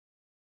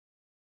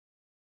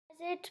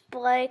It's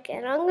Blake,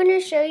 and I'm going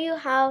to show you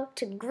how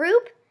to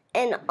group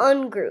and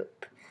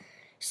ungroup.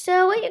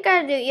 So what you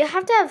got to do, you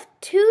have to have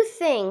two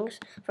things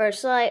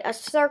first, like a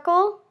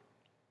circle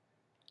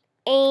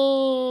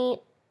and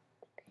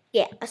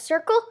a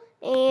circle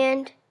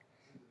and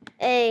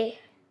a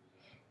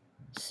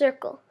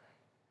circle.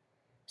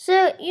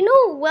 So you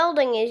know what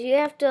welding is? You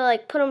have to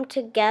like put them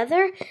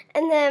together,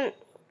 and then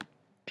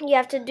you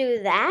have to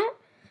do that,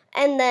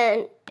 and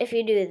then if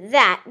you do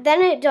that,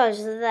 then it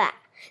does that.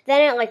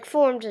 Then it like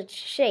forms its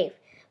shape.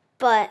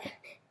 But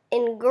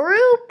in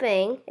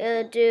grouping,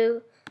 it'll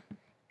do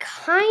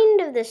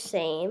kind of the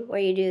same, where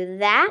you do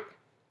that,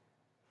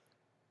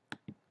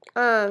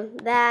 but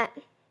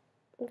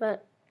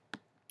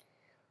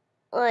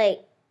like,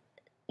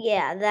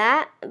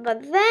 that.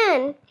 But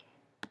then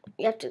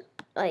you have to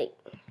like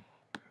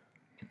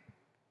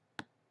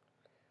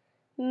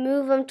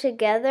move them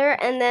together,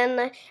 and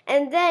then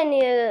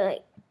you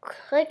like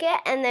click it,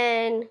 and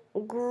then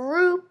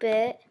group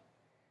it.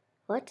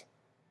 What?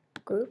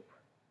 Group?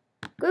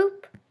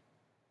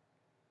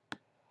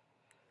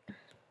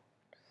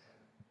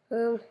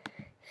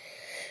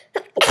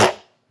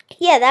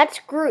 Yeah, that's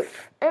group.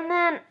 And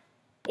then,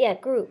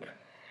 group.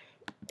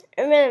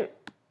 And then,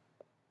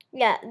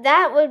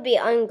 that would be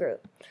ungroup.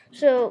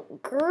 So,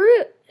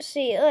 group,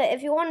 see,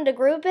 if you wanted to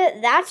group it,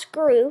 that's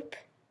group.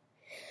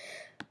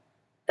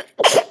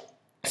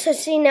 So,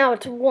 see, now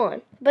it's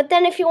one. But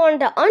then if you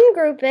wanted to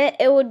ungroup it,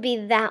 it would be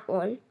that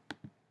one.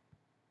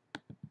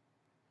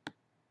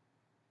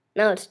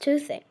 Now it's two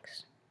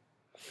things.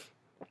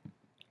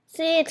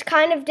 See, it's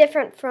kind of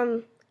different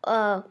from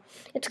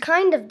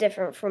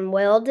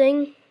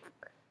welding,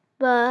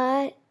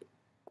 but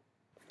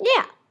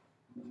yeah.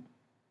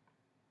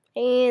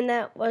 And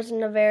that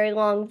wasn't a very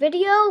long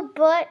video,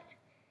 but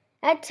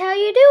that's how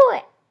you do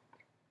it.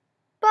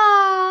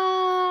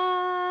 Bye.